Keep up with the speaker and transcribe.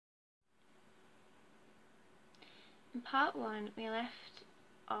In part one, we left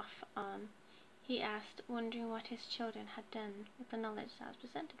off on he asked, wondering what his children had done with the knowledge that was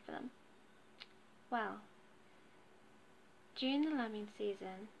presented for them. Well, during the lambing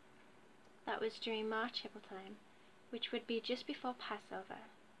season, that was during March April time, which would be just before Passover,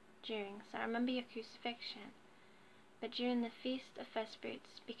 so I remember your crucifixion, but during the Feast of First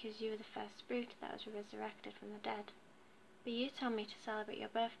Fruits, because you were the first fruit that was resurrected from the dead. But you told me to celebrate your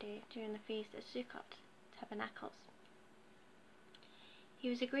birthday during the Feast of Sukkot, Tabernacles. He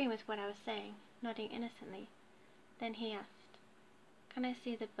was agreeing with what I was saying, nodding innocently. Then he asked, "Can I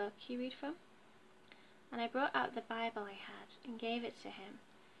see the book you read from?" And I brought out the Bible I had and gave it to him.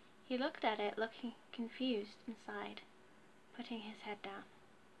 He looked at it, looking confused, and sighed, putting his head down.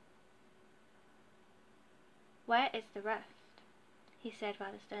 "Where is the rest?" he said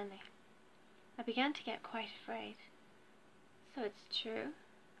rather sternly. I began to get quite afraid. "So it's true?"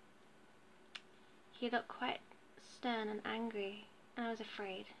 He looked quite stern and angry, and I was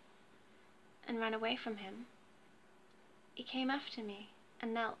afraid, and ran away from him. He came after me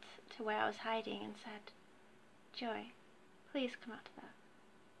and knelt to where I was hiding and said, "Joy, please come out of that.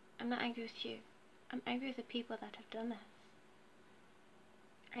 I'm not angry with you. I'm angry with the people that have done this."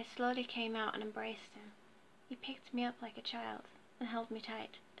 I slowly came out and embraced him. He picked me up like a child and held me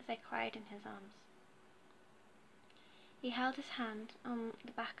tight as I cried in his arms. He held his hand on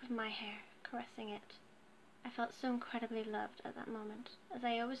the back of my hair, caressing it. I felt so incredibly loved at that moment, as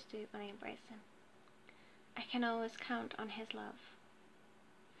I always do when I embrace him. I can always count on his love.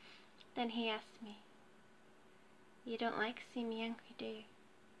 Then he asked me, "You don't like seeing me angry, do you?"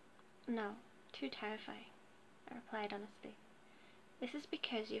 "No, too terrifying," I replied honestly. "This is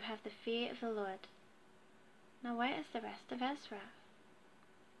because you have the fear of the Lord. Now where is the rest of Ezra?"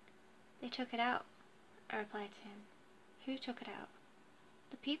 "They took it out," I replied to him. "Who took it out?"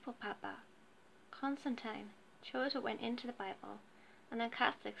 "The people, Papa. Constantine chose what went into the Bible, and then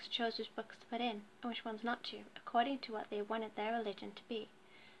Catholics chose which books to put in and which ones not to, according to what they wanted their religion to be,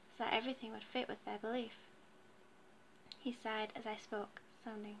 so that everything would fit with their belief." He sighed as I spoke,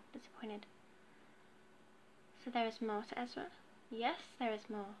 sounding disappointed. "So there is more to Ezra?" "Yes, there is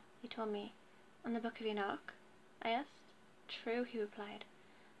more," he told me. "On the Book of Enoch?" I asked. "True," he replied.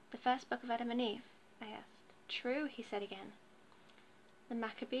 "The first book of Adam and Eve?" I asked. "True," he said again. "The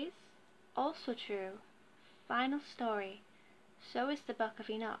Maccabees?" "Also true. Final story. So is the Book of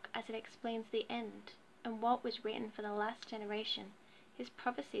Enoch, as it explains the end, and what was written for the last generation, his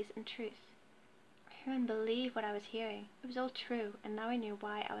prophecies and truth." I couldn't believe what I was hearing. It was all true, and now I knew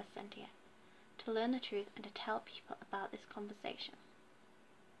why I was sent here, to learn the truth and to tell people about this conversation.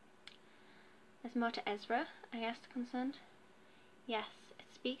 "There's more to Ezra?" I asked, concerned. "Yes,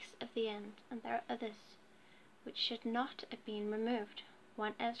 it speaks of the end, and there are others which should not have been removed.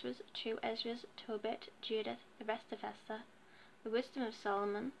 1 Ezra's, 2 Ezra's, Tobit, Judith, the rest of Esther, the wisdom of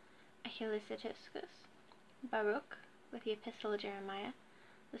Solomon, Ecclesiasticus, Baruch, with the epistle of Jeremiah,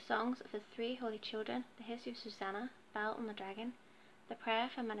 the songs of the 3 holy children, the history of Susanna, Bel and the dragon, the prayer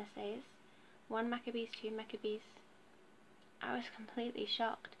for Manasseh, 1 Maccabees, 2 Maccabees." I was completely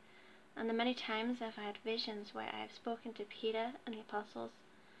shocked, and the many times I've had visions where I have spoken to Peter and the apostles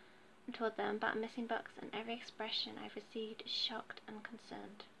and told them about missing books, and every expression I've received is shocked and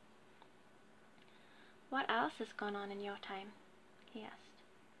concerned. "What else has gone on in your time?" he asked.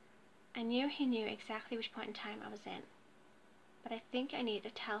 I knew he knew exactly which point in time I was in, but I think I needed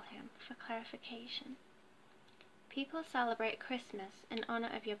to tell him for clarification. "People celebrate Christmas in honor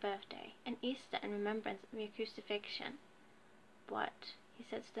of your birthday, and Easter in remembrance of your crucifixion." "What?" he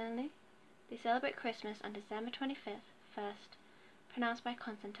said sternly. "They celebrate Christmas on December 25th, first, pronounced by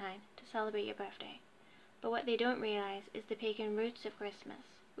Constantine, to celebrate your birthday. But what they don't realize is the pagan roots of Christmas,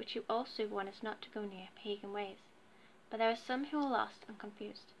 which you also warn us not to go near pagan ways. But there are some who are lost and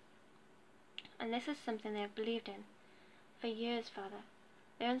confused. And this is something they have believed in for years, Father.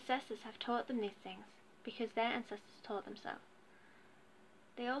 Their ancestors have taught them these things, because their ancestors taught them so.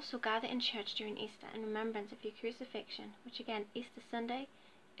 They also gather in church during Easter in remembrance of your crucifixion, which again, Easter Sunday,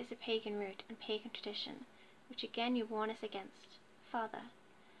 is a pagan root and pagan tradition, which again you warn us against. Father,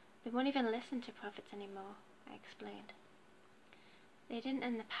 they won't even listen to prophets anymore," I explained. "They didn't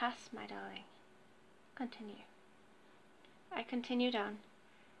in the past, my darling. Continue." I continued on.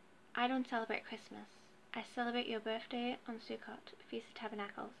 "I don't celebrate Christmas. I celebrate your birthday on Sukkot, Feast of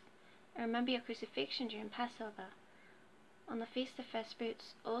Tabernacles. I remember your crucifixion during Passover. On the Feast of First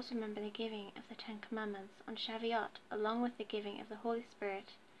Fruits, also remember the giving of the 10 Commandments on Shavuot, along with the giving of the Holy Spirit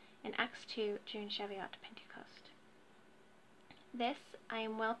in Acts 2 during Shavuot Pentecost. This I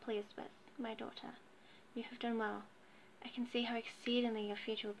am well pleased with, my daughter. You have done well. I can see how exceedingly your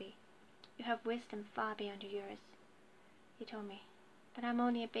future will be. You have wisdom far beyond yours. he told me. But I'm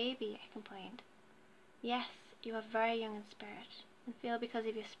only a baby, I complained. Yes, you are very young in spirit, and feel because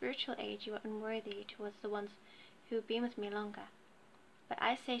of your spiritual age you are unworthy towards the ones who have been with me longer. But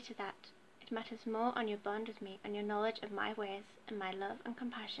I say to that, it matters more on your bond with me and your knowledge of my ways and my love and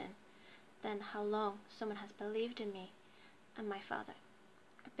compassion than how long someone has believed in me and my Father.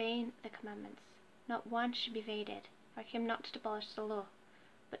 Obeying the commandments, not one should be evaded, for I came not to abolish the law,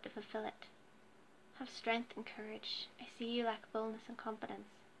 but to fulfill it. Have strength and courage. I see you lack boldness and confidence,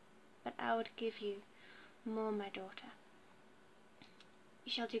 but I would give you more, my daughter.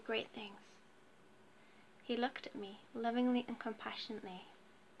 You shall do great things. He looked at me lovingly and compassionately.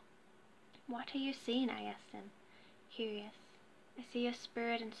 What are you seeing? I asked him, curious. I see your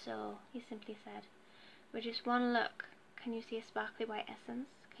spirit and soul, he simply said. With just one look, can you see a sparkly white essence?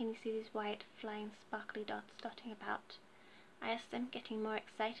 Can you see these white, flying, sparkly dots dotting about? I asked him, getting more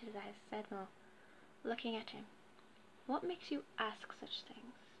excited as I said more, looking at him. What makes you ask such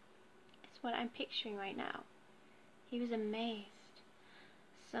things? It's what I'm picturing right now. He was amazed.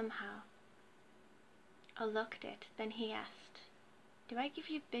 Somehow. I looked at it, then he asked, do I give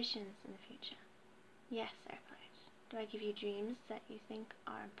you visions in the future? Yes, I replied. Do I give you dreams that you think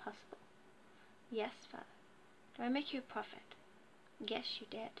are impossible? Yes, Father. Do I make you a prophet? Yes, you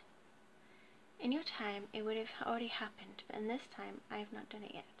did. In your time it would have already happened, but in this time I have not done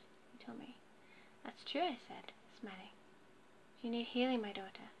it yet, he told me. That's true, I said, smiling. Do you need healing, my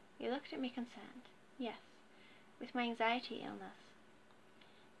daughter? He looked at me concerned. Yes, with my anxiety illness.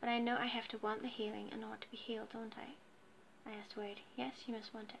 But I know I have to want the healing in order to be healed, don't I? I asked worried. Yes, you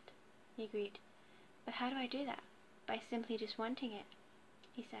must want it, he agreed. But how do I do that? By simply just wanting it,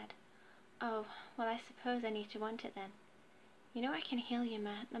 he said. Oh, well, I suppose I need to want it then. You know I can heal you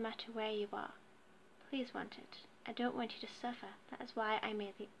no matter where you are. Please want it. I don't want you to suffer. That is why I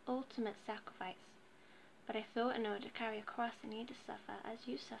made the ultimate sacrifice. But I thought in order to carry a cross I need to suffer as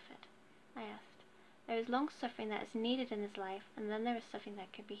you suffered. I asked. There is long suffering that is needed in this life, and then there is suffering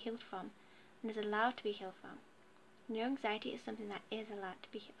that can be healed from, and is allowed to be healed from. No, anxiety is something that is allowed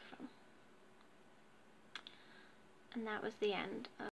to be healed from. And that was the end of